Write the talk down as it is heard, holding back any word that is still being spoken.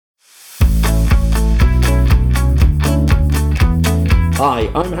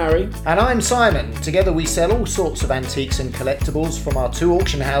Hi, I'm Harry. And I'm Simon. Together we sell all sorts of antiques and collectibles from our two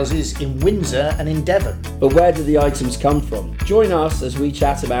auction houses in Windsor and in Devon. But where do the items come from? Join us as we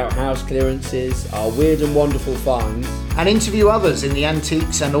chat about house clearances, our weird and wonderful finds, and interview others in the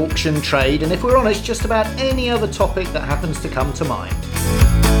antiques and auction trade, and if we're honest, just about any other topic that happens to come to mind.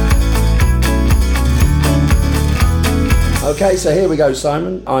 Okay, so here we go,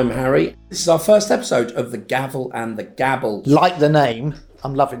 Simon. I'm Harry. This is our first episode of The Gavel and the Gabble. Like the name,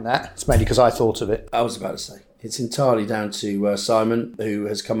 I'm loving that. It's mainly because I thought of it. I was about to say. It's entirely down to Simon, who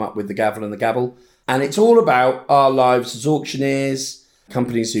has come up with The Gavel and the Gabble. And it's all about our lives as auctioneers,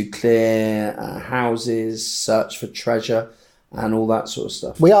 companies who clear houses, search for treasure, and all that sort of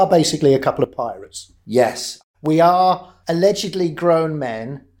stuff. We are basically a couple of pirates. Yes. We are allegedly grown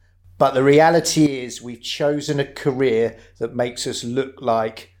men, but the reality is we've chosen a career that makes us look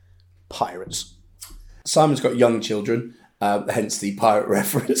like pirates. Simon's got young children, hence the pirate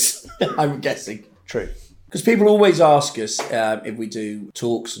reference, I'm guessing. True. Because people always ask us, if we do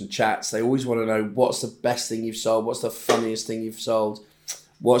talks and chats, they always want to know what's the best thing you've sold, what's the funniest thing you've sold,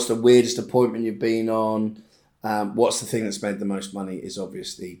 what's the weirdest appointment you've been on, what's the thing that's made the most money is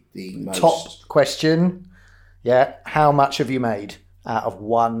obviously the most... Top question, how much have you made out of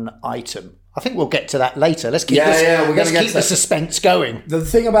one item? I think we'll get to that later. Let's keep the suspense going. The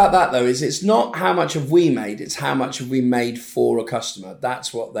thing about that, though, is it's not how much have we made, it's how much have we made for a customer.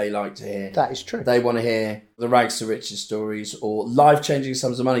 That's what they like to hear. That is true. They want to hear the rags to riches stories or life-changing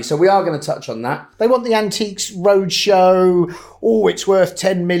sums of money. So we are going to touch on that. They want the Antiques Roadshow. Oh, it's worth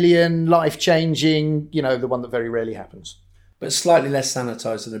 10 million, life-changing, the one that very rarely happens. But slightly less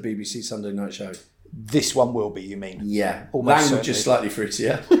sanitised than a BBC Sunday night show. This one will be, you mean? Yeah. Almost Language is slightly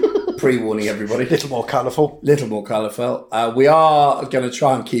fruitier. Pre-warning everybody. Little more colourful. We are going to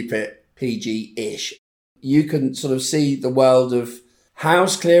try and keep it PG-ish. You can sort of see the world of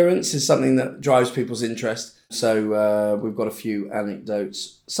house clearance is something that drives people's interest. So we've got a few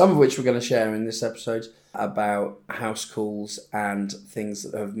anecdotes, some of which we're going to share in this episode about house calls and things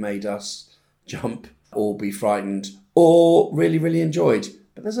that have made us jump or be frightened or really, really enjoyed.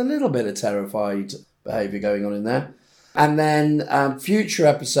 But there's a little bit of terrified behaviour going on in there. And then future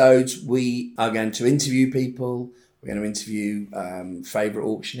episodes, we are going to interview people. We're going to interview favourite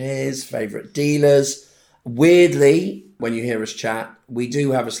auctioneers, favourite dealers. Weirdly, when you hear us chat, we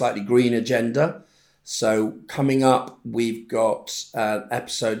do have a slightly green agenda. So coming up, we've got an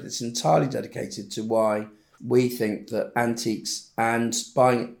episode that's entirely dedicated to why we think that antiques and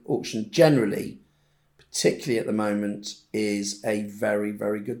buying auction generally, particularly at the moment, is a very,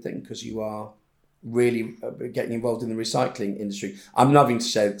 very good thing because you are really getting involved in the recycling industry. I'm loving to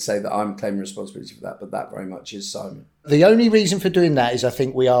say that I'm claiming responsibility for that, but that very much is Simon. The only reason for doing that is I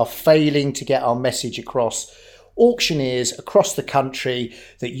think we are failing to get our message across auctioneers across the country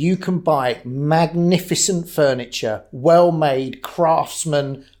that you can buy magnificent furniture, well-made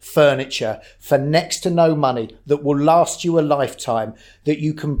craftsman furniture for next to no money that will last you a lifetime, that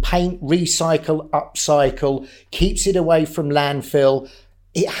you can paint, recycle, upcycle, keeps it away from landfill.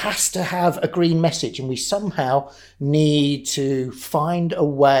 It has to have a green message, and we somehow need to find a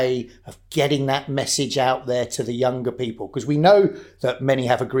way of getting that message out there to the younger people, because we know that many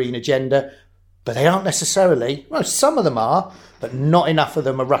have a green agenda, but they aren't necessarily. Well, some of them are, but not enough of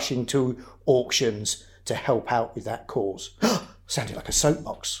them are rushing to auctions to help out with that cause. Sounded like a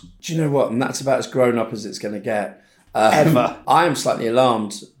soapbox. Do you know what? And that's about as grown up as it's going to get. Ever. I am slightly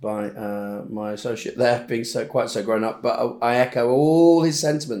alarmed by my associate there being quite so grown up, but I echo all his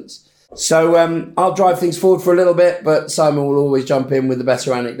sentiments. So I'll drive things forward for a little bit, but Simon will always jump in with the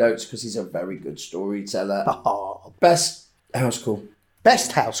better anecdotes because he's a very good storyteller. Oh. Best house call.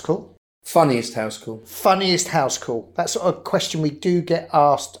 Best house call. Funniest house call. Funniest house call. That's a question we do get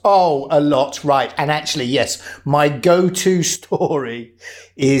asked. Oh, a lot. Right. And actually, yes, my go-to story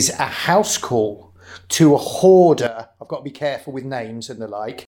is a house call to a hoarder. I've got to be careful with names and the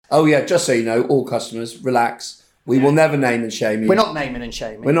like. Oh, yeah, just so you know, all customers, relax. We will never name and shame you. We're not naming and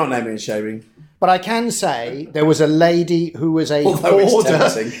shaming. But I can say there was a lady who was a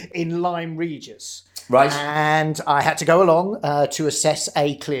hoarder in Lyme Regis. Right. And I had to go along to assess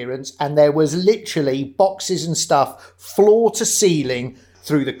a clearance, and there was literally boxes and stuff, floor to ceiling,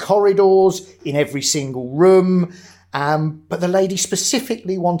 through the corridors, in every single room. But the lady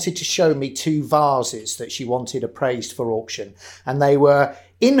specifically wanted to show me two vases that she wanted appraised for auction. And they were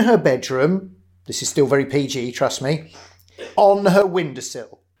in her bedroom. This is still very PG, trust me. On her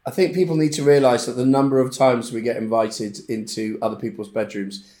windowsill. I think people need to realise that the number of times we get invited into other people's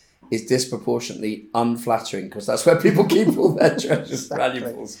bedrooms is disproportionately unflattering, because that's where people keep all their treasures and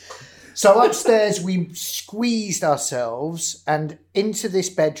valuables. So upstairs, we squeezed ourselves and into this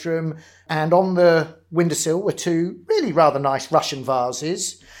bedroom, and on the windowsill were two really rather nice Russian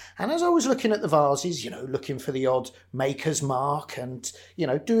vases. And as I was looking at the vases, looking for the odd maker's mark and,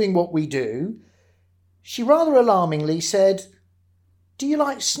 doing what we do, she rather alarmingly said, "Do you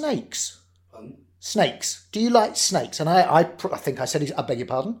like snakes?" Snakes. Do you like snakes? And I think I said, I beg your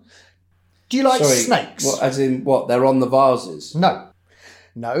pardon? Do you like snakes? What, as in what? They're on the vases?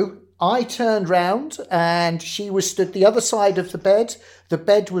 No. I turned round and she was stood the other side of the bed. The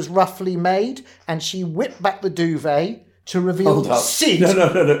bed was roughly made and she whipped back the duvet to reveal Sid.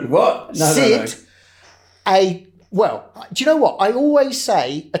 No. What? Sid, well, do you know what? I always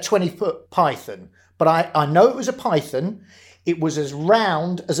say a 20-foot python, but I know it was a python. It was as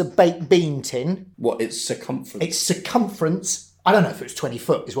round as a baked bean tin. What, its circumference? Its circumference, I don't know if it was 20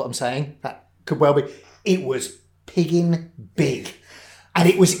 foot is what I'm saying. That could well be. It was piggin' big. And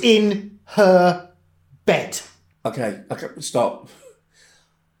it was in her bed. Okay, stop.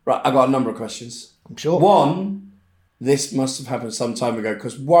 Right, I've got a number of questions. I'm sure. One, this must have happened some time ago,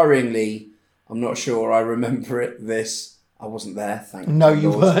 because worryingly, I'm not sure I remember it, I wasn't there, thank you. No, you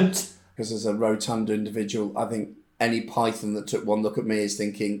weren't. Because as a rotund individual, I think any python that took one look at me is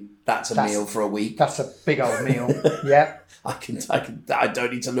thinking, that's a meal for a week. That's a big old meal. Yeah. I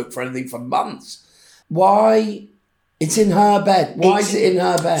don't need to look for anything for months. Why? It's in her bed. Why is it in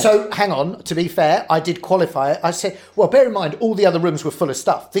her bed? So, hang on. To be fair, I did qualify it. I said, well, bear in mind, all the other rooms were full of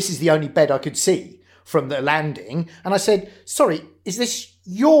stuff. This is the only bed I could see from the landing. And I said, sorry, is this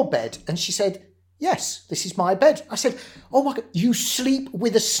your bed? And she said, yes, this is my bed. I said, oh my God, you sleep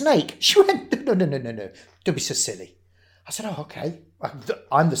with a snake? She went, no. Don't be so silly. I said, oh, okay.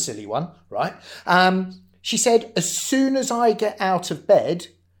 I'm the silly one, right? She said, as soon as I get out of bed,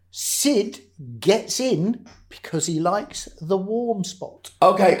 Sid gets in because he likes the warm spot.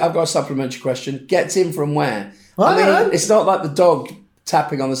 Okay, I've got a supplementary question. Gets in from where? I don't know. It's not like the dog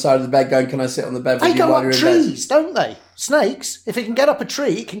tapping on the side of the bed going, can I sit on the bed with you while you're in bed? They go up trees, don't they? Snakes, if it can get up a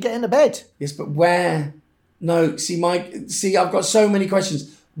tree, it can get in a bed. Yes, but where? No, I've got so many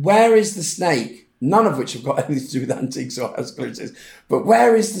questions. Where is the snake? None of which have got anything to do with antiques or house clearances. But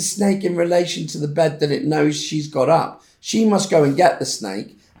where is the snake in relation to the bed that it knows she's got up? She must go and get the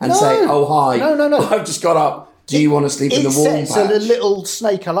snake and say, oh, hi. No. I've just got up. Do you want to sleep in the warm patch? It sets a little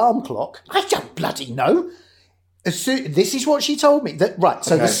snake alarm clock. I don't bloody know. This is what she told me.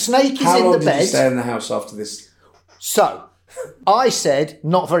 So the snake is in the bed. How long did you stay in the house after this? So I said,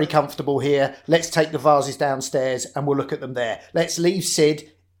 not very comfortable here. Let's take the vases downstairs and we'll look at them there. Let's leave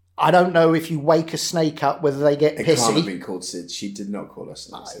Sid. I don't know if you wake a snake up, whether they get pissy. It can't have been called Sid. She did not call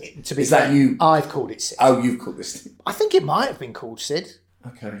us Sid. To be fair, that you? I've called it Sid. Oh, you've called this Sid. I think it might have been called Sid.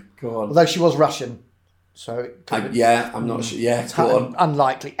 Okay, go on. Although she was Russian. So it could I'm not sure. Yeah, go on.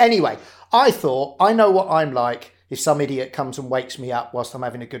 Unlikely. Anyway, I thought, I know what I'm like if some idiot comes and wakes me up whilst I'm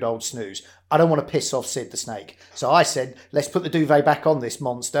having a good old snooze. I don't want to piss off Sid the snake. So I said, let's put the duvet back on this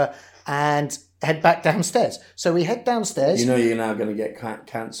monster and head back downstairs. So we head downstairs. You know you're now going to get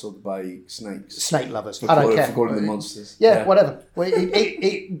cancelled by snakes. Snake lovers. I don't care. For calling them monsters. Yeah, whatever. Well,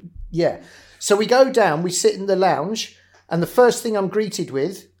 yeah. So we go down, we sit in the lounge, and the first thing I'm greeted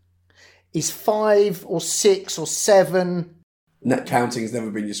with is 5 or 6 or 7... Net counting has never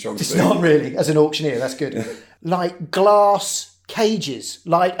been your strong suit. It's not really, as an auctioneer, that's good. Like glass cages,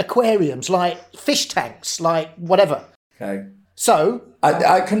 like aquariums, like fish tanks, like whatever. Okay. So...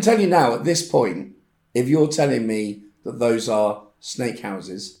 I can tell you now, at this point, if you're telling me that those are snake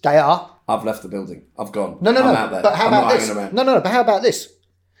houses... They are. I've left the building. I've gone. No. I'm out there. But how about this? Around. No. But how about this?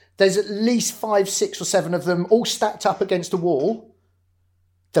 There's at least 5, 6 or 7 of them all stacked up against a wall.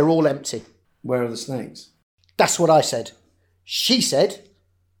 They're all empty. Where are the snakes? That's what I said. She said,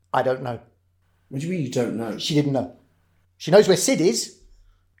 I don't know. What do you mean you don't know? She didn't know. She knows where Sid is.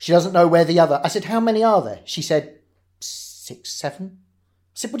 She doesn't know where the other... I said, how many are there? She said, 6, 7.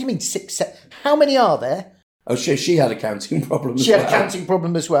 I said, what do you mean 6, 7? How many are there? Oh, she had a counting problem as well. She had a counting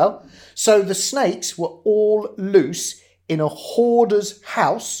problem as well. So the snakes were all loose in a hoarder's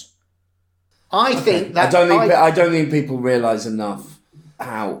house. I think that... I don't think people realise enough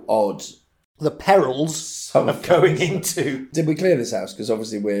how odd... the perils of going into... Did we clear this house? Because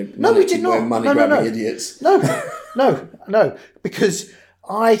obviously we're money-grabbing idiots. No. Because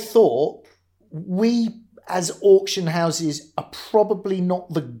I thought we, as auction houses, are probably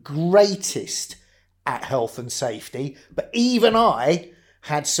not the greatest at health and safety, but even I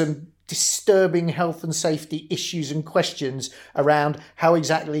had some disturbing health and safety issues and questions around how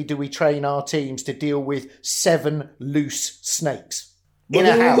exactly do we train our teams to deal with 7 loose snakes. Were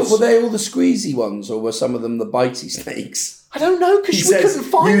they all the squeezy ones, or were some of them the bitey snakes? I don't know, because we couldn't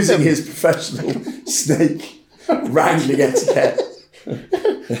find using them. his professional snake wrangling etiquette.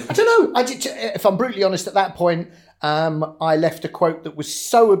 I don't know. If I'm brutally honest, at that point, I left a quote that was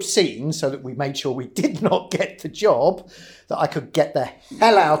so obscene, so that we made sure we did not get the job, that I could get the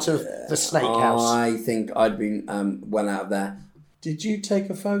hell out of the snake house. I think I'd been well out of there. Did you take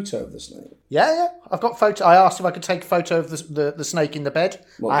a photo of the snake? Yeah. I've got photo. I asked if I could take a photo of the snake in the bed.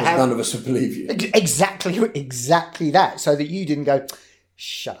 Well, because none of us would believe you. Exactly that. So that you didn't go,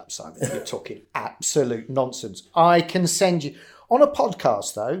 shut up, Simon, you're talking absolute nonsense. I can send you... On a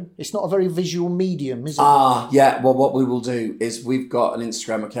podcast, though, it's not a very visual medium, is it? Yeah. Well, what we will do is we've got an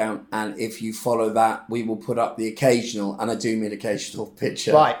Instagram account, and if you follow that, we will put up the occasional, and I do mean occasional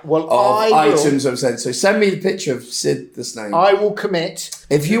picture, right? Well, of items I've said. So send me the picture of Sid the snake. I will commit.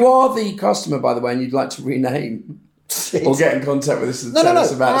 If you are the customer, by the way, and you'd like to rename Sid, or get in contact with us and tell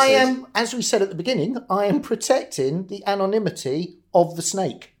us about Sid. I am, as we said at the beginning, I am protecting the anonymity of the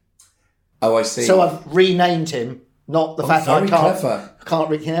snake. Oh, I see. So I've renamed him. Not the fact that I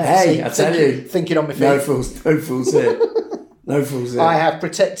can't. Hey, I tell you, thinking on my feet. No fools here. No fools here. I have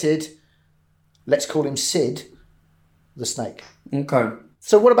protected. Let's call him Sid, the snake. Okay.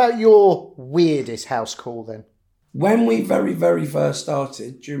 So, what about your weirdest house call then? When we very, very first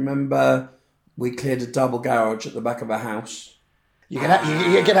started, do you remember we cleared a double garage at the back of a house? You're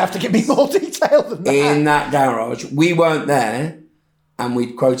gonna have to give me more detail than that. In that garage, we weren't there. And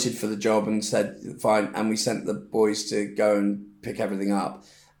we'd quoted for the job and said, fine. And we sent the boys to go and pick everything up.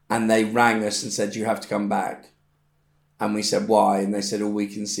 And they rang us and said, you have to come back. And we said, why? And they said, all we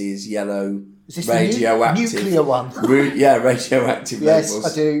can see is yellow radioactive. Nuclear one? Radioactive yes,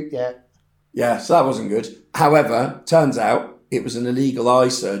 labels. I do, yeah. Yeah, so that wasn't good. However, turns out it was an illegal eye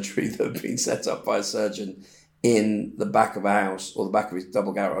surgery that had been set up by a surgeon in the back of a house, or the back of his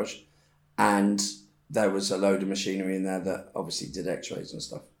double garage. And there was a load of machinery in there that obviously did x-rays and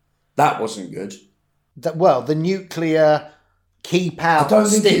stuff. That wasn't good. The nuclear keep out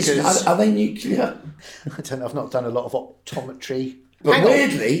stickers. Are they nuclear? I don't know. I've not done a lot of optometry. But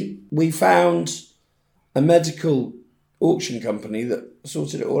weirdly, we found a medical auction company that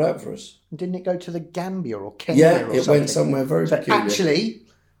sorted it all out for us. Didn't it go to the Gambia or Kenya or something? Yeah, it went somewhere very peculiar. Actually,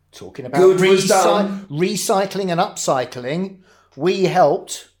 talking about recycling and upcycling, we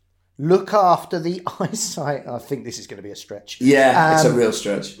helped... look after the eyesight. I think this is going to be a stretch. Yeah, it's a real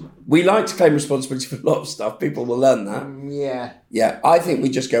stretch. We like to claim responsibility for a lot of stuff. People will learn that. Yeah. Yeah, I think we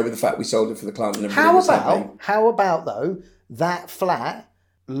just go with the fact we sold it for the client and everything was happy. How about, though, that flat,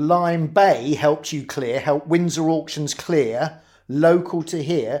 Lime Bay helped Windsor Auctions clear, local to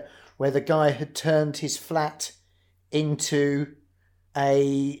here, where the guy had turned his flat into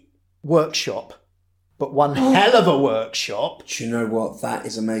a workshop. But one hell of a workshop. Do you know what? That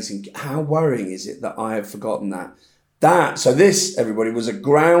is amazing. How worrying is it that I have forgotten that? So this, everybody, was a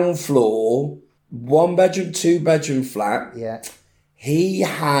ground floor, 1-bedroom, 2-bedroom flat. Yeah. He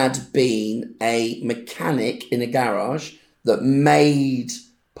had been a mechanic in a garage that made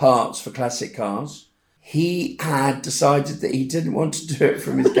parts for classic cars. He had decided that he didn't want to do it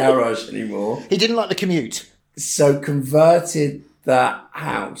from his garage anymore. He didn't like the commute. So converted that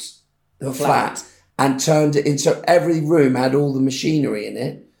house, the flat, and turned it into, so every room had all the machinery in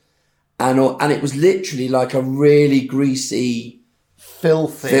it. And it was literally like a really greasy,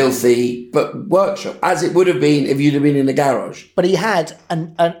 filthy, but workshop, as it would have been if you'd have been in a garage. But he had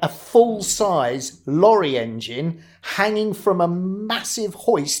a full-size lorry engine hanging from a massive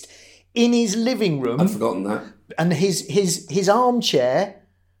hoist in his living room. I'd forgotten that. And his armchair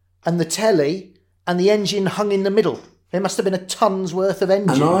and the telly and the engine hung in the middle. There must have been a ton's worth of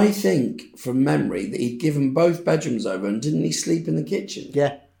engine. And I think, from memory, that he'd given both bedrooms over, and didn't he sleep in the kitchen?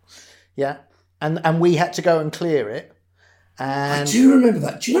 Yeah. And we had to go and clear it. And I do remember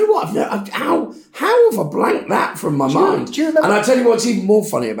that. Do you know what? How have I blanked that from my mind? Do you remember? And I tell you what's even more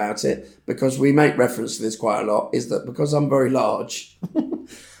funny about it, because we make reference to this quite a lot, is that because I'm very large,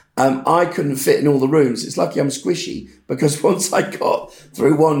 I couldn't fit in all the rooms. It's lucky I'm squishy, because once I got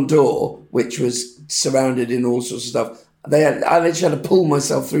through one door, which was surrounded in all sorts of stuff, I literally had to pull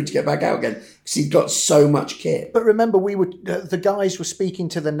myself through to get back out again, because he'd got so much kit. But remember, the guys were speaking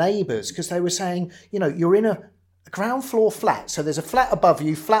to the neighbours, because they were saying, you're in a ground floor flat, so there's a flat above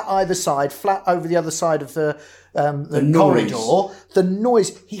you, flat either side, flat over the other side of the corridor. The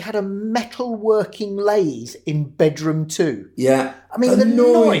noise. He had a metal working lathe in bedroom 2. Yeah. I mean, the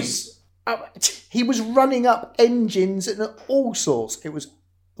noise. He was running up engines and all sorts. It was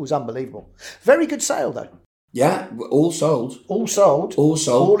unbelievable. Very good sale, though. Yeah, all sold. All sold. All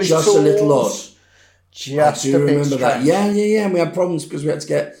sold. Just a little odd. Just I do a bit remember that. strange. Yeah. And we had problems because we had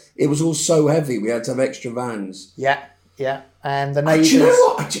to it was all so heavy. We had to have extra vans. Yeah. Yeah, and the Do neighbours. you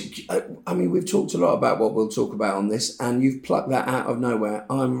know what? I mean, we've talked a lot about what we'll talk about on this, and you've plucked that out of nowhere.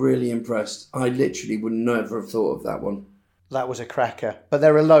 I'm really impressed. I literally would never have thought of that one. That was a cracker. But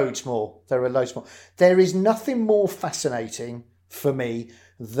there are loads more. There is nothing more fascinating for me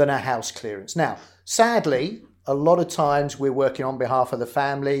than a house clearance. Now, sadly, a lot of times we're working on behalf of the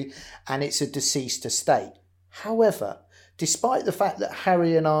family and it's a deceased estate. However, despite the fact that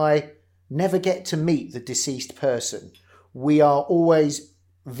Harry and I never get to meet the deceased person, we are always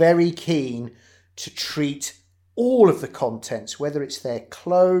very keen to treat all of the contents, whether it's their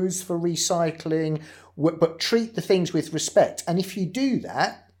clothes for recycling, but treat the things with respect. And if you do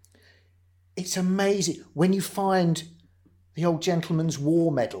that, it's amazing when you find the old gentleman's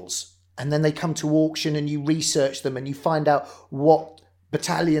war medals and then they come to auction and you research them and you find out what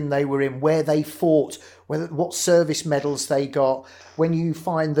battalion they were in, where they fought, what service medals they got. When you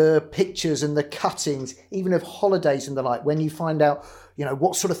find the pictures and the cuttings, even of holidays and the like, when you find out,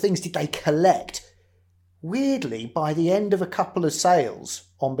 what sort of things did they collect? Weirdly, by the end of a couple of sales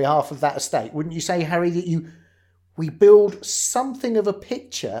on behalf of that estate, wouldn't you say, Harry, that we build something of a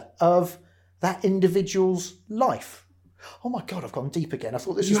picture of that individual's life? Oh my God, I've gone deep again. I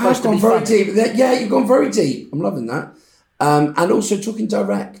thought this was supposed to be fun. Deep. Yeah, you've gone very deep. I'm loving that. And also talking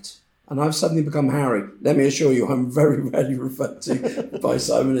direct. And I've suddenly become Harry. Let me assure you, I'm very rarely referred to by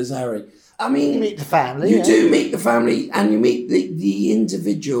Simon as Harry. I mean, you meet the family. You do meet the family, and you meet the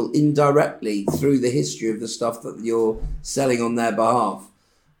individual indirectly through the history of the stuff that you're selling on their behalf.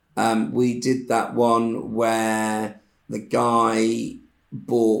 We did that one where the guy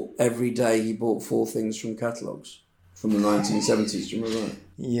every day he bought 4 things from catalogues from the 1970s. Do you remember that?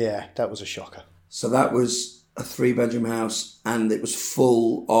 Yeah, that was a shocker. So that was a 3-bedroom house, and it was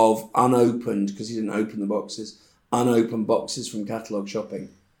full of unopened, because he didn't open the boxes, unopened boxes from catalogue shopping.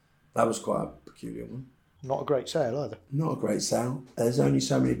 That was quite a peculiar one. Not a great sale either. Not a great sale. There's only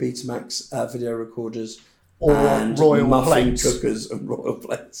so many Betamax video recorders and royal muffin plates. cookers and royal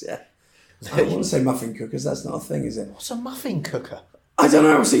plates, yeah. I don't want to say muffin cookers, that's not a thing, is it? What's a muffin cooker? I don't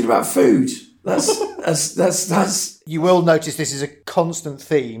know, I was thinking about food. That's You will notice this is a constant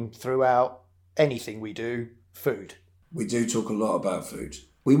theme throughout anything we do, food. We do talk a lot about food.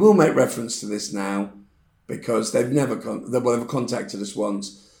 We will make reference to this now because they've contacted us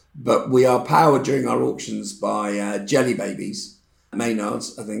once, but we are powered during our auctions by Jelly Babies,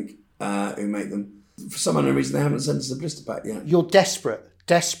 Maynards, I think, who make them. For some unknown reason, they haven't sent us a blister pack yet. You're desperate.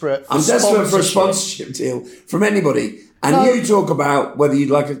 I'm desperate for a sponsorship deal from anybody. And you talk about whether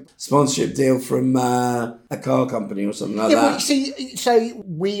you'd like a sponsorship deal from a car company or something like that. Well, you see, so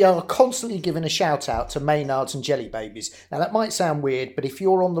we are constantly giving a shout out to Maynards and Jelly Babies. Now, that might sound weird, but if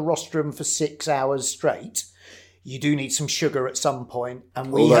you're on the rostrum for 6 hours straight, you do need some sugar at some point.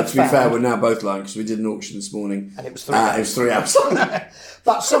 And Although, to be fair, we're now both lying because we did an auction this morning. And it was 3 hours. It was 3 hours.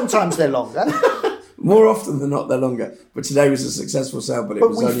 But sometimes they're longer. More often than not, they're longer. But today was a successful sale, but it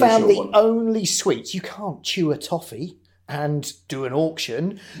was only a short one. But we found the only sweets. You can't chew a toffee and do an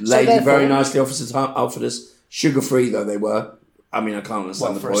auction. Lady very nicely offered us sugar-free, though they were. I mean, I can't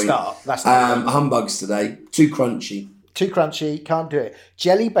understand the point. For a start, that's humbugs today. Too crunchy. Too crunchy, can't do it.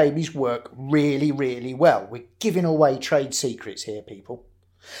 Jelly Babies work really, really well. We're giving away trade secrets here, people.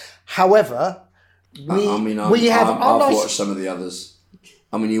 However, I've watched some of the others.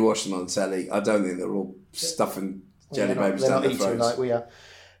 I mean, you watch them on the telly. I don't think they're all stuffing Jelly Babies down their throats. Like we are.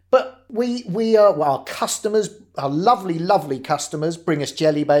 But we are, our customers, our lovely, lovely customers bring us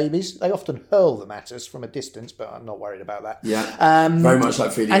Jelly Babies. They often hurl them at us from a distance, but I'm not worried about that. Yeah, very much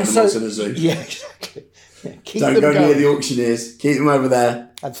like feeding animals in a zoo. Yeah, exactly. Yeah, don't go near the auctioneers. Keep them over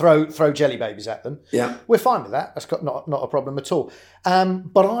there. And throw Jelly Babies at them. Yeah. We're fine with that. That's not a problem at all.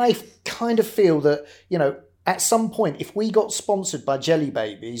 But I kind of feel that, at some point, if we got sponsored by Jelly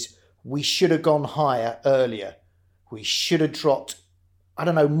Babies, we should have gone higher earlier. We should have dropped, I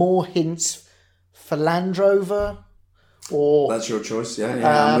don't know, more hints for Land Rover, or that's your choice.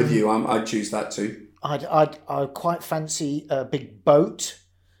 Yeah, I'm with you. I'd choose that too. I'd quite fancy a big boat.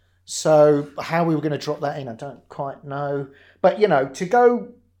 So how we were going to drop that in, I don't quite know. But to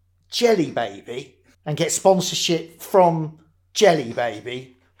go Jelly Baby and get sponsorship from Jelly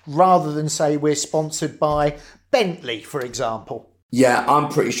Baby, rather than say we're sponsored by Bentley, for example. Yeah, I'm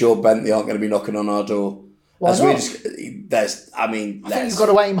pretty sure Bentley aren't going to be knocking on our door. Why not? I think you've got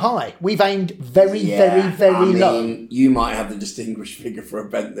to aim high. We've aimed very, very low. You might have the distinguished figure for a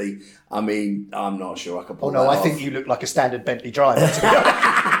Bentley. I mean, I'm not sure I can pull that off. I think you look like a standard Bentley driver, to be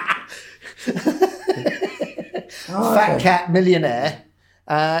honest. Fat cat millionaire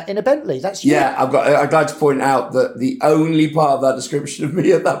in a Bentley. That's you. Yeah, I'd like to point out that the only part of that description of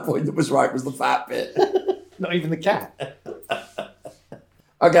me at that point that was right was the fat bit. Not even the cat.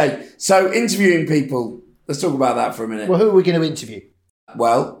 Okay, so interviewing people. Let's talk about that for a minute. Well, who are we going to interview?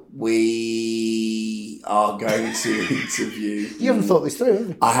 Well, we are going to interview... You haven't thought this through, have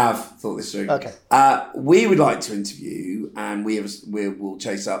you? I have thought this through. Okay. We would like to interview, and we will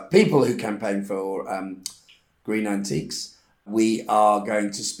chase up people who campaign for Green Antiques. We are going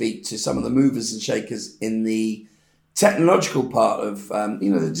to speak to some of the movers and shakers in the technological part of,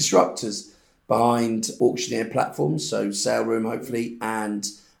 the disruptors behind auctioneer platforms, so Sale Room, hopefully, and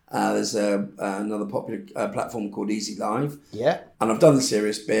there's another popular platform called Easy Live. Yeah. And I've done the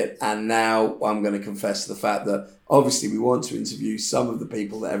serious bit, and now I'm going to confess to the fact that obviously we want to interview some of the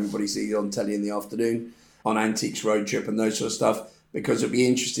people that everybody sees on telly in the afternoon, on Antiques Road Trip and those sort of stuff, because it'd be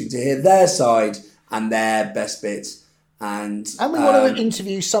interesting to hear their side and their best bits. And we want to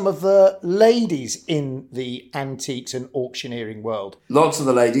interview some of the ladies in the antiques and auctioneering world. Lots of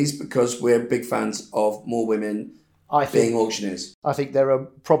the ladies, because we're big fans of more women being auctioneers. I think there are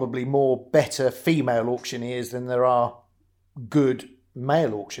probably more better female auctioneers than there are good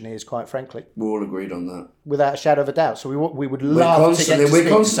male auctioneers, quite frankly. We're all agreed on that. Without a shadow of a doubt. So we would love to get to We're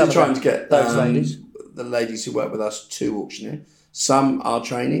speak constantly to trying to get those ladies. The ladies who work with us to auctioneer. Some are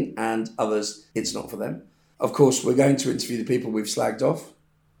training and others, it's not for them. Of course, we're going to interview the people we've slagged off.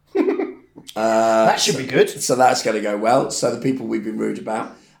 That should be good. So that's going to go well. So the people we've been rude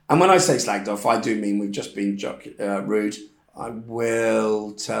about. And when I say slagged off, I do mean we've just been rude. I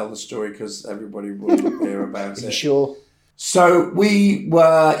will tell the story because everybody will hear about it. Are you sure? So we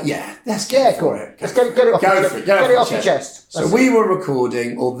were, let's get for it. Let's get it off your chest. So we were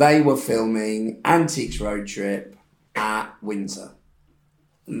recording, or they were filming Antiques Road Trip at Windsor.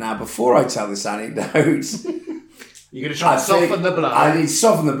 Now, before I tell this anecdote, you're going to try and soften the blow. I need to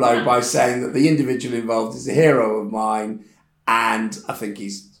soften the blow by saying that the individual involved is a hero of mine, and I think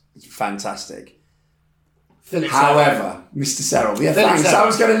he's fantastic. However, Mr. Serrell, thanks. I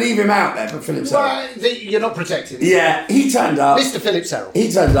was going to leave him out there, but Philip Serrell. Well, you're not protected. Yeah, he turned up. Mr. Philip Serrell. He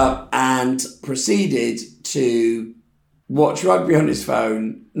turned up and proceeded to watch rugby on his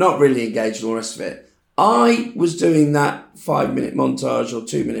phone, not really engaged, all the rest of it. I was doing that 5-minute montage or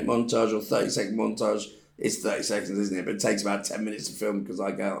 2-minute montage or 30-second montage. It's 30 seconds, isn't it? But it takes about 10 minutes to film because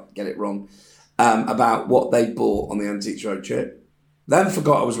I get it wrong. About what they bought on the Antiques Road Trip. Then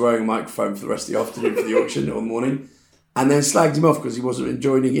forgot I was wearing a microphone for the rest of the afternoon for the auction or morning. And then slagged him off because he wasn't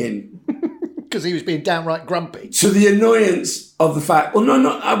joining in. Because he was being downright grumpy. To the annoyance of the fact... Well, no,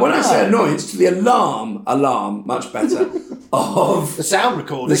 when I say annoyance, to the alarm, much better, of... The sound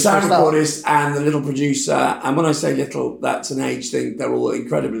recordist. The sound recordist and the little producer. And when I say little, that's an age thing. They're all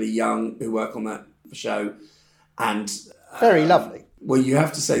incredibly young who work on that show. And... very lovely. Well, you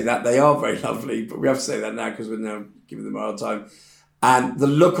have to say that. They are very lovely, but we have to say that now because we're now giving them a hard time. And the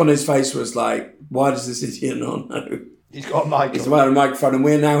look on his face was like, why does this idiot not know? He's got a mic. He's wearing a microphone, and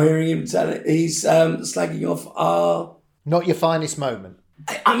we're now hearing him tell it. He's slagging off our... Not your finest moment.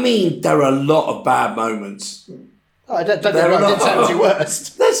 I mean, there are a lot of bad moments. Oh, I didn't say it was your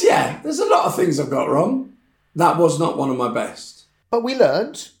worst. There's a lot of things I've got wrong. That was not one of my best. But we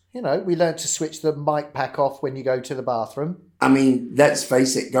learned to switch the mic pack off when you go to the bathroom. I mean, let's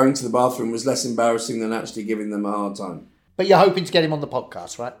face it, going to the bathroom was less embarrassing than actually giving them a hard time. But you're hoping to get him on the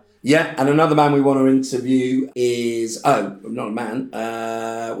podcast, right? Yeah, and another man we want to interview is... Oh, not a man.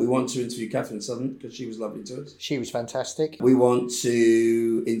 We want to interview Catherine Southern because she was lovely to us. She was fantastic. We want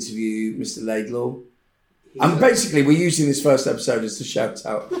to interview Mr. Laidlaw. And basically, we're using this first episode as to shout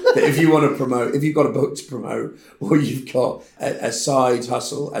out that if you want to promote, if you've got a book to promote, or you've got a side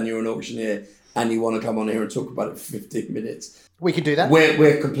hustle and you're an auctioneer and you want to come on here and talk about it for 15 minutes... We can do that.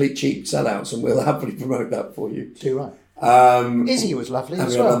 We're complete cheap sellouts and we'll happily promote that for you. Too right. Izzy was lovely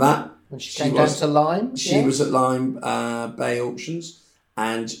as well. That? When she came down to Lyme. She was at Lyme Bay Auctions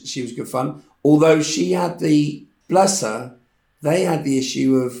and she was good fun. Although she had bless her, they had the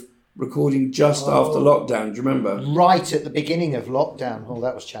issue of recording just after lockdown. Do you remember? Right at the beginning of lockdown. Oh,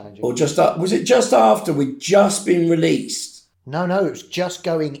 that was challenging. Or was it just after we'd just been released? No, it was just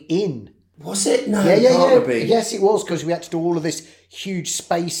going in. Was it? No, yeah. Be. Yes, it was, because we had to do all of this huge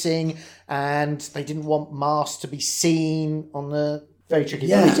spacing and they didn't want masks to be seen on the... Very tricky.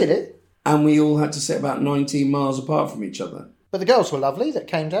 Yeah. But we did it. And we all had to sit about 19 miles apart from each other. But the girls were lovely that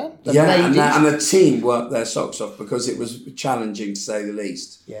came down. The ladies. ladies. And the team worked their socks off because it was challenging to say the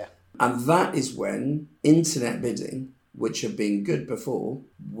least. Yeah. And that is when internet bidding, which had been good before,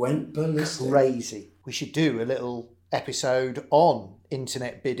 went ballistic. Crazy. We should do a little episode on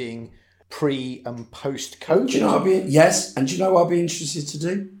internet bidding pre and post COVID. Do you know yes, and do you know what I'd be interested to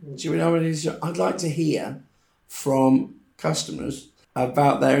do? Do you know what it is? I'd like to hear from customers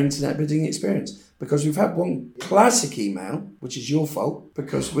about their internet bidding experience. because we've had one classic email, which is your fault,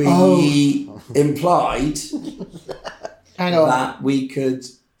 because we implied that we could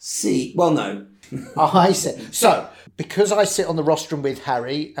see. Well, no. I said so. Because I sit on the rostrum with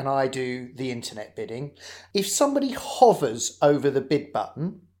Harry and I do the internet bidding, if somebody hovers over the bid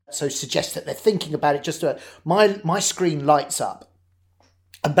button, so suggests that they're thinking about it, just my screen lights up.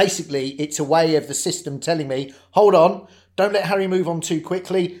 And basically, it's a way of the system telling me, hold on, don't let Harry move on too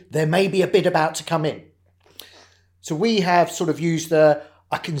quickly. There may be a bid about to come in. So we have sort of used I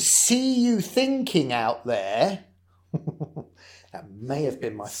can see you thinking out there. That may have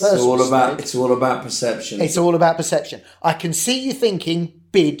been my first mistake. It's all about perception. It's all about perception. I can see you thinking,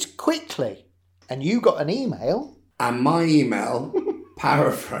 bid quickly. And you got an email. And my email,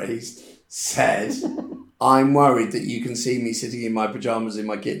 paraphrased, said, I'm worried that you can see me sitting in my pyjamas in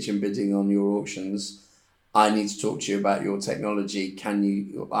my kitchen bidding on your auctions. I need to talk to you about your technology. Can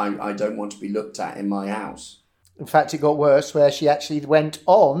you? I don't want to be looked at in my house. In fact, it got worse where she actually went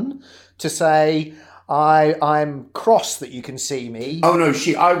on to say, I'm cross that you can see me. Oh no,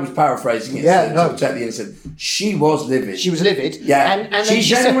 I was paraphrasing it. Yeah, no. At the end, she was livid. She was livid. Yeah, and she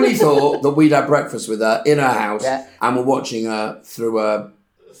genuinely thought that we'd had breakfast with her in her house, and were watching her through a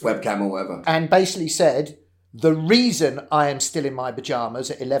webcam or whatever. And basically said, the reason I am still in my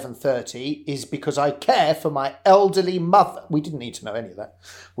pyjamas at 11:30 is because I care for my elderly mother. We didn't need to know any of that.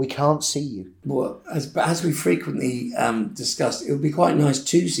 We can't see you. Well, as we frequently discussed, it would be quite nice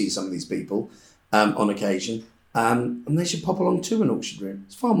to see some of these people. On occasion, and they should pop along to an auction room.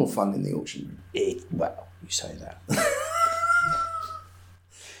 It's far more fun in the auction room. Well, you say that.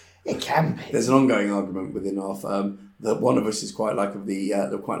 It can be. There's an ongoing argument within our firm that one of us is quite likes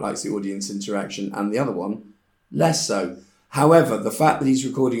the audience interaction, and the other one less so. However, the fact that he's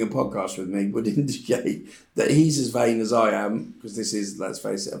recording a podcast with me would indicate that he's as vain as I am, because this is, let's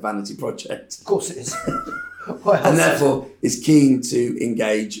face it, a vanity project. Of course it is. And therefore is keen to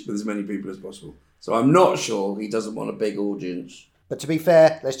engage with as many people as possible. So I'm not sure he doesn't want a big audience. But to be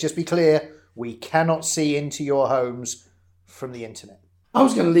fair, let's just be clear, we cannot see into your homes from the internet. I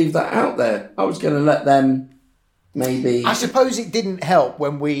was going to leave that out there. I was going to let them maybe... I suppose it didn't help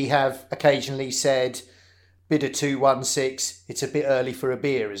when we have occasionally said, bidder 216, it's a bit early for a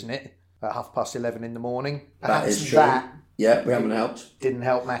beer, isn't it? At 11:30 in the morning. That is true. Yeah, we haven't helped. Didn't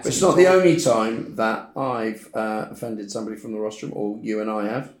help matters. But it's not the only time that I've offended somebody from the rostrum, or you and I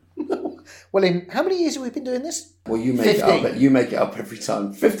have. Well, in how many years have we been doing this? Well, you make 15. It up. You make it up every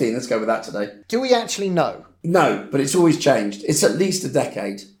time. 15. Let's go with that today. Do we actually know? No, but it's always changed. It's at least a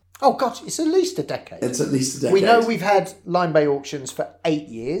decade. Oh God, it's at least a decade. It's at least a decade. We know we've had Line Bay auctions for 8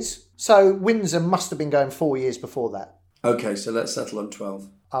 years, so Windsor must have been going 4 years before that. Okay, so let's settle on 12.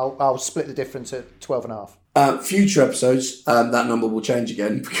 I'll split the difference at 12 and a half. Future episodes, that number will change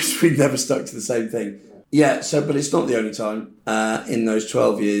again because we've never stuck to the same thing. Yeah, but it's not the only time in those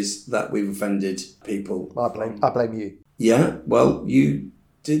 12 years that we've offended people. I blame you. Yeah, well, you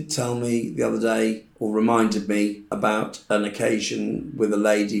did tell me the other day, or reminded me, about an occasion with a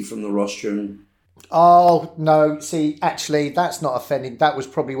lady from the rostrum. Oh, no, see, actually, that's not offending. That was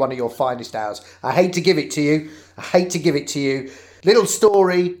probably one of your finest hours. I hate to give it to you. Little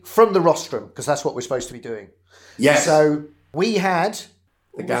story from the rostrum, because that's what we're supposed to be doing. Yes. So we had...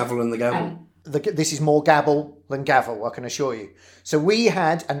 The gavel and the gavel. This is more gabble than gavel, I can assure you. So we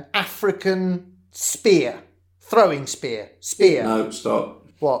had an African throwing spear. No, stop.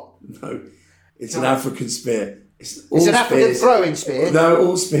 What? No, it's an African spear. It's an African throwing spear? No,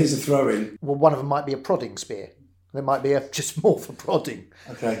 all spears are throwing. Well, one of them might be a prodding spear. There might be just more for prodding.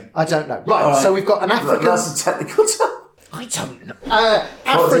 Okay. I don't know. Right, so we've got an African... That's a technical term. I don't know.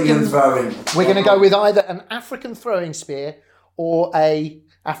 African throwing. We're going to go with either an African throwing spear or a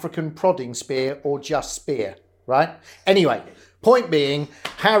African prodding spear or just spear, right? Anyway, point being,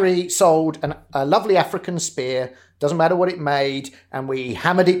 Harry sold a lovely African spear, doesn't matter what it made, and we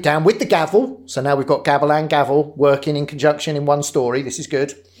hammered it down with the gavel. So now we've got gavel and gavel working in conjunction in one story. This is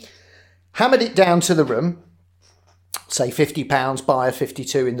good. Hammered it down to the room, say £50, buyer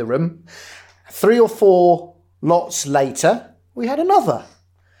 52 in the room. 3 or 4 lots later, we had another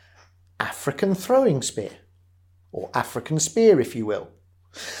African throwing spear, or African spear, if you will.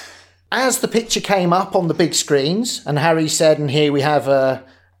 As the picture came up on the big screens, and Harry said, and here we have a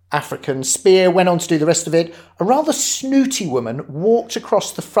African spear, went on to do the rest of it, a rather snooty woman walked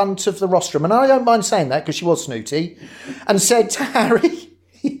across the front of the rostrum, and I don't mind saying that because she was snooty, and said to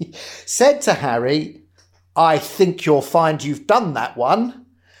Harry, I think you'll find you've done that one.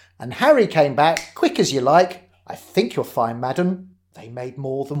 And Harry came back, quick as you like, I think you'll find, madam, they made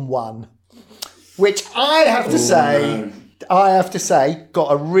more than one. Which I have to say I have to say,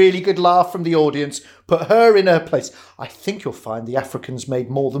 got a really good laugh from the audience. Put her in her place. I think you'll find the Africans made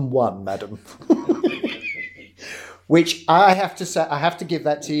more than one, madam. Which I have to say, I have to give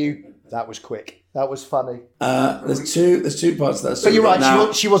that to you. That was quick. That was funny. There's two parts of that story. But you're right,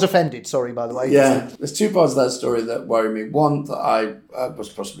 now, she was offended, sorry, by the way. Yeah, there's two parts of that story that worry me. One, that I was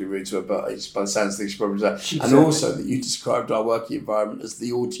possibly rude to her, but by the sounds of things, she probably was. And also that you described our working environment as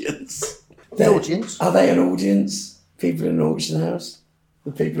the audience. The audience? Are they an audience? People in an auction house?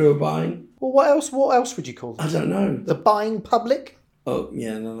 The people who are buying? Well, what else would you call them? I don't know. The buying public? Oh,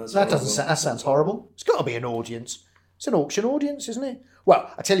 yeah, no, that sounds horrible. It's got to be an audience. It's an auction audience, isn't it?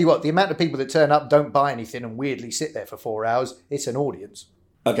 Well, I tell you what, the amount of people that turn up, don't buy anything and weirdly sit there for 4 hours, it's an audience.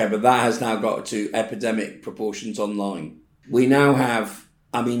 Okay, but that has now got to epidemic proportions online. We now have,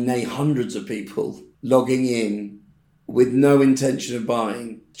 hundreds of people logging in with no intention of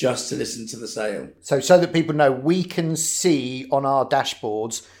buying just to listen to the sale. So that people know, we can see on our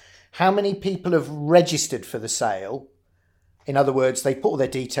dashboards how many people have registered for the sale. In other words, they put all their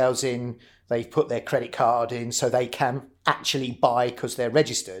details in, they've put their credit card in so they can actually buy because they're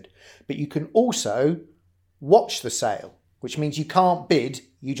registered. But you can also watch the sale, which means you can't bid,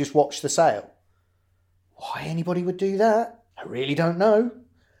 you just watch the sale. Why anybody would do that, I really don't know.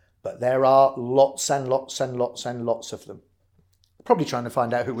 But there are lots and lots and lots and lots of them. Probably trying to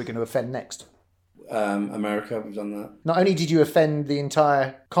find out who we're going to offend next. America, we've done that. Not only did you offend the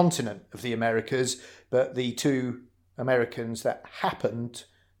entire continent of the Americas, but the two Americans that happened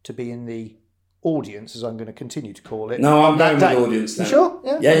to be in the audience, as I'm going to continue to call it. No, I'm going with audience now. You sure?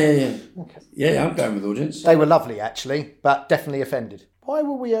 Yeah. Yeah. Okay. Yeah, I'm going with audience. They were lovely, actually, but definitely offended. Why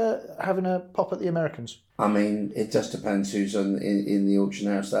were we having a pop at the Americans? It just depends who's in the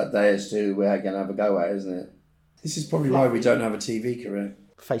auction house that day as to who we're going to have a go at, isn't it? This is probably why we don't have a TV career.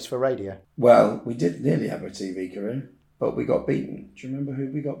 Face for radio. Well, we did nearly have a TV career, but we got beaten. Do you remember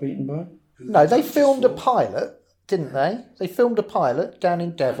who we got beaten by? No, they filmed a pilot, didn't they? They filmed a pilot down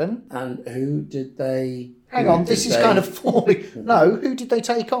in Devon. And who did they... Hang on, this is kind of falling... No, who did they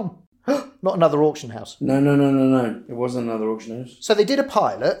take on? Not another auction house. No. It wasn't another auction house. So they did a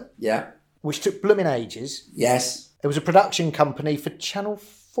pilot. Yeah. Which took blooming ages. Yes. It was a production company for Channel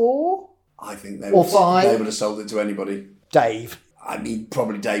 4? I think they or 5. They would have sold it to anybody. Dave.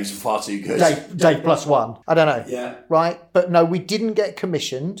 Probably Dave's far too good. Dave plus one. I don't know. Yeah. Right? But no, we didn't get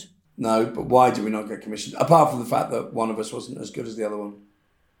commissioned. No, but why did we not get commissioned? Apart from the fact that one of us wasn't as good as the other one.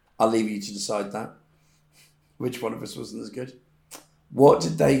 I'll leave you to decide that. Which one of us wasn't as good? What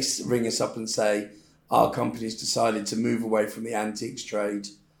did they ring us up and say? Our company's decided to move away from the antiques trade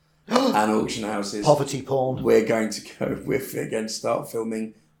and auction houses. Poverty porn. We're going to start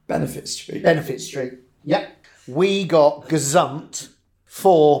filming Benefit Street. Benefit Street. Yep. We got gazumped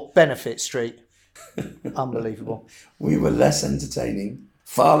for Benefit Street. Unbelievable. We were less entertaining,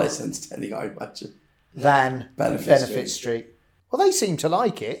 far less entertaining, I imagine, than Benefit Street. Well, they seemed to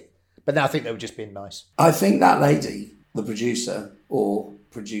like it, but now I think they were just being nice. I think that lady, the producer or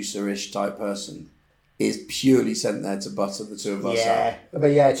producer-ish type person, is purely sent there to butter the two of us up.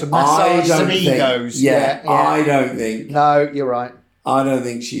 But to massage some egos. Yeah. I don't think... No, you're right. I don't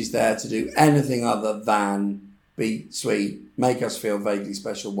think she's there to do anything other than be sweet, make us feel vaguely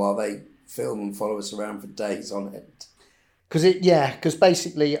special while they film and follow us around for days on it. Because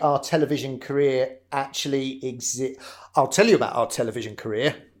basically our television career actually exists. I'll tell you about our television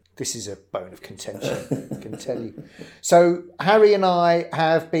career. This is a bone of contention, I can tell you. So Harry and I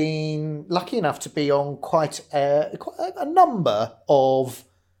have been lucky enough to be on quite a number of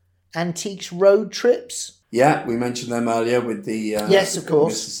antiques road trips. Yeah, we mentioned them earlier with the... yes, of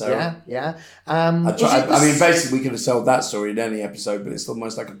course. Yeah. Basically, we could have sold that story in any episode, but it's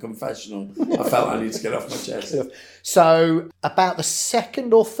almost like a confessional. I felt I needed to get off my chest. So about the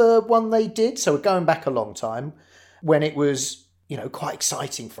second or third one they did, so we're going back a long time, when it was... quite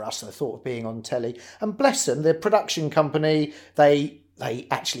exciting for us, and the thought of being on telly. And bless them, the production company, they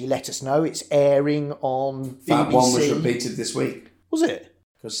actually let us know it's airing on BBC. That one was repeated this week. Was it?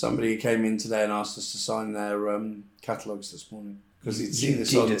 Because somebody came in today and asked us to sign their catalogues this morning. Because he'd seen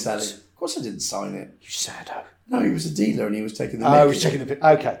this on telly. Of course I didn't sign it. You sado. No, he was a dealer and he was taking the mic. Oh, he was taking the pic.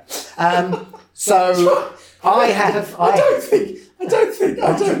 Okay. So I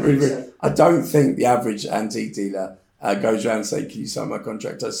don't think the average antique dealer goes around saying, "Can you sign my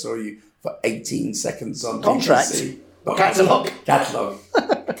contract? I saw you for 18 seconds on contract. Catalogue."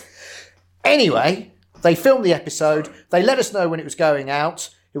 Anyway, they filmed the episode. They let us know when it was going out.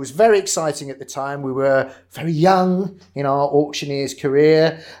 It was very exciting at the time. We were very young in our auctioneer's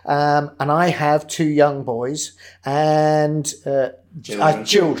career. And I have two young boys. And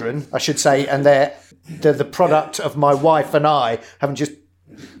children, I should say, and they're the product of my wife and I haven't just.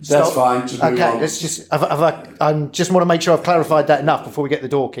 That's fine. Just move on. Let's just. I just want to make sure I've clarified that enough before we get the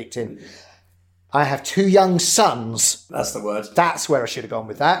door kicked in. I have 2 young sons. That's the word. That's where I should have gone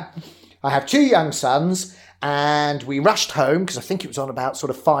with that. I have 2 young sons, and we rushed home because I think it was on about sort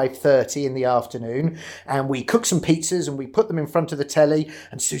of 5:30 in the afternoon, and we cooked some pizzas and we put them in front of the telly.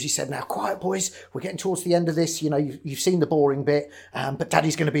 And Susie said, "Now, quiet, boys. We're getting towards the end of this. You know, you've seen the boring bit, but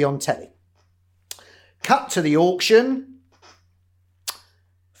Daddy's going to be on telly." Cut to the auction.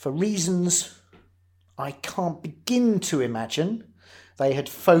 For reasons I can't begin to imagine, they had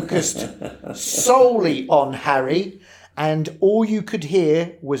focused solely on Harry, and all you could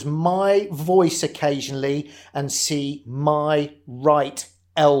hear was my voice occasionally and see my right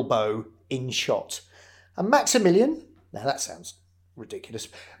elbow in shot. And Maximilian, now that sounds ridiculous,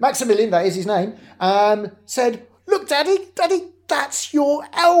 Maximilian, that is his name, said, "Look, Daddy, that's your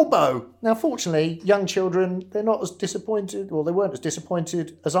elbow." Now, fortunately, young children, they're not as disappointed, or they weren't as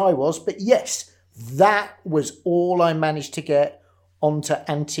disappointed as I was, but yes, that was all I managed to get onto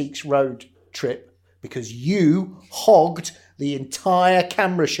Antiques Road trip, because you hogged the entire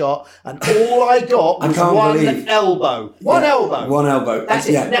camera shot, and all I got was one elbow. One elbow. That's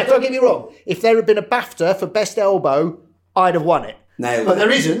it. Now, don't get me wrong. If there had been a BAFTA for best elbow, I'd have won it. But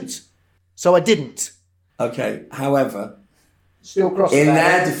there isn't, so I didn't. Okay, however, still crossing in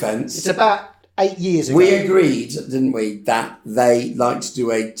their defence, it's about 8 years ago. We agreed, didn't we, that they like to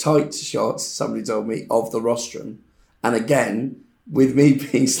do a tight shot, somebody told me, of the rostrum. And again, with me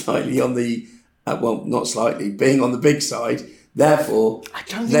being slightly on the, not slightly, being on the big side, therefore,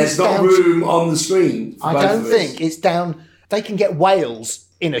 there's not room on the screen. I don't think it's down. They can get whales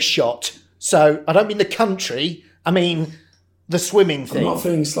in a shot. So I don't mean the country, I mean the swimming thing. I'm not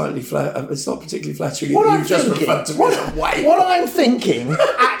feeling slightly flat. It's not particularly flattering. What I'm thinking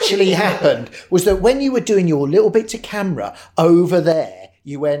actually happened was that when you were doing your little bit to camera over there,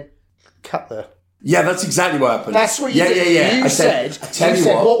 you went, cut the... Yeah, that's exactly what happened. That's what you did. Yeah. You said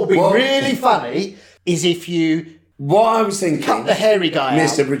what would be really funny is if you... What I was thinking... Cut the hairy guy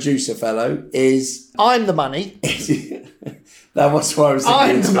Mr. out. Producer fellow, is... I'm the money. That was what I was thinking.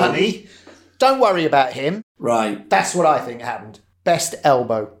 I'm the money. Don't worry about him. Right. That's what I think happened. Best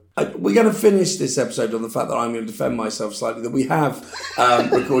elbow. We're going to finish this episode on the fact that I'm going to defend myself slightly, that we have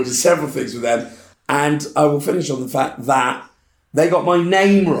recorded several things with them, and I will finish on the fact that they got my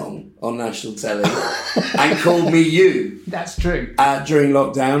name wrong on national telly and called me you. That's true. During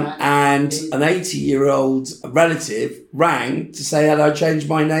lockdown, and an 80-year-old relative rang to say had I changed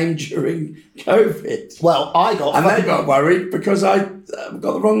my name during COVID. Well, they got worried because I got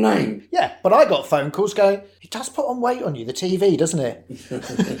the wrong name. Yeah, but I got phone calls going, "It does put on weight on you, the TV, doesn't it?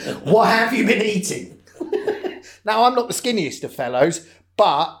 What have you been eating?" Now, I'm not the skinniest of fellows,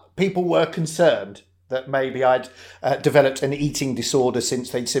 but people were concerned that maybe I'd developed an eating disorder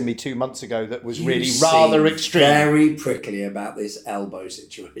since they'd seen me 2 months ago that was really rather extreme. Very prickly about this elbow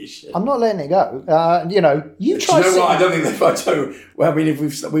situation. I'm not letting it go. You try. Do you know what? I don't think they've. Well, I mean, if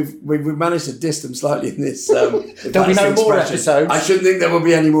we've managed to diss them slightly in this. There'll be no more episodes. I shouldn't think there will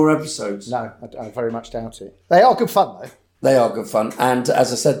be any more episodes. No, I very much doubt it. They are good fun though. They are good fun. And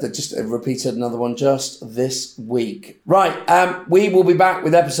as I said, they just repeated another one just this week. Right, we will be back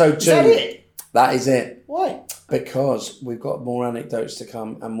with episode 2. Is that it? That is it. Why? Because we've got more anecdotes to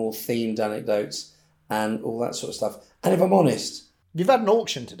come and more themed anecdotes and all that sort of stuff. And if I'm honest... You've had an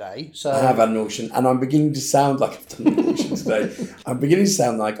auction today, so... I have had an auction, and I'm beginning to sound like I've done an auction today. I'm beginning to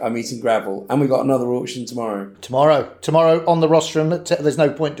sound like I'm eating gravel, and we've got another auction tomorrow. Tomorrow on the rostrum. There's no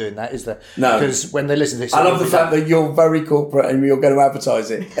point doing that, is there? No. Because when they listen to this... I love the fact that you're very corporate and you're going to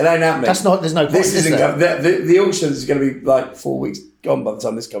advertise it. It ain't happening. There's no point, The auction is going to be like 4 weeks gone by the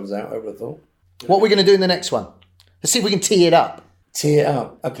time this comes out, I would have thought. What are we going to do in the next one? Let's see if we can tee it up. Tee it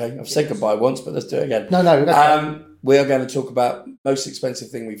up. Okay, I've said goodbye once, but let's do it again. No. Okay. We are going to talk about most expensive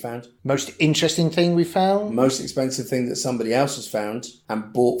thing we found. Most interesting thing we found. Most expensive thing that somebody else has found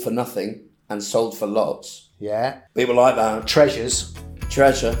and bought for nothing and sold for lots. Yeah. People like that.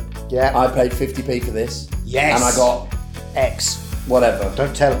 Treasure. Yeah. I paid 50p for this. Yes. And I got X. Whatever.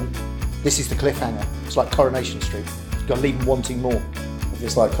 Don't tell them. This is the cliffhanger. It's like Coronation Street. You've got to leave them wanting more. If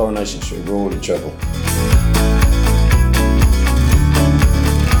it's like Coronation Street, we're all in trouble.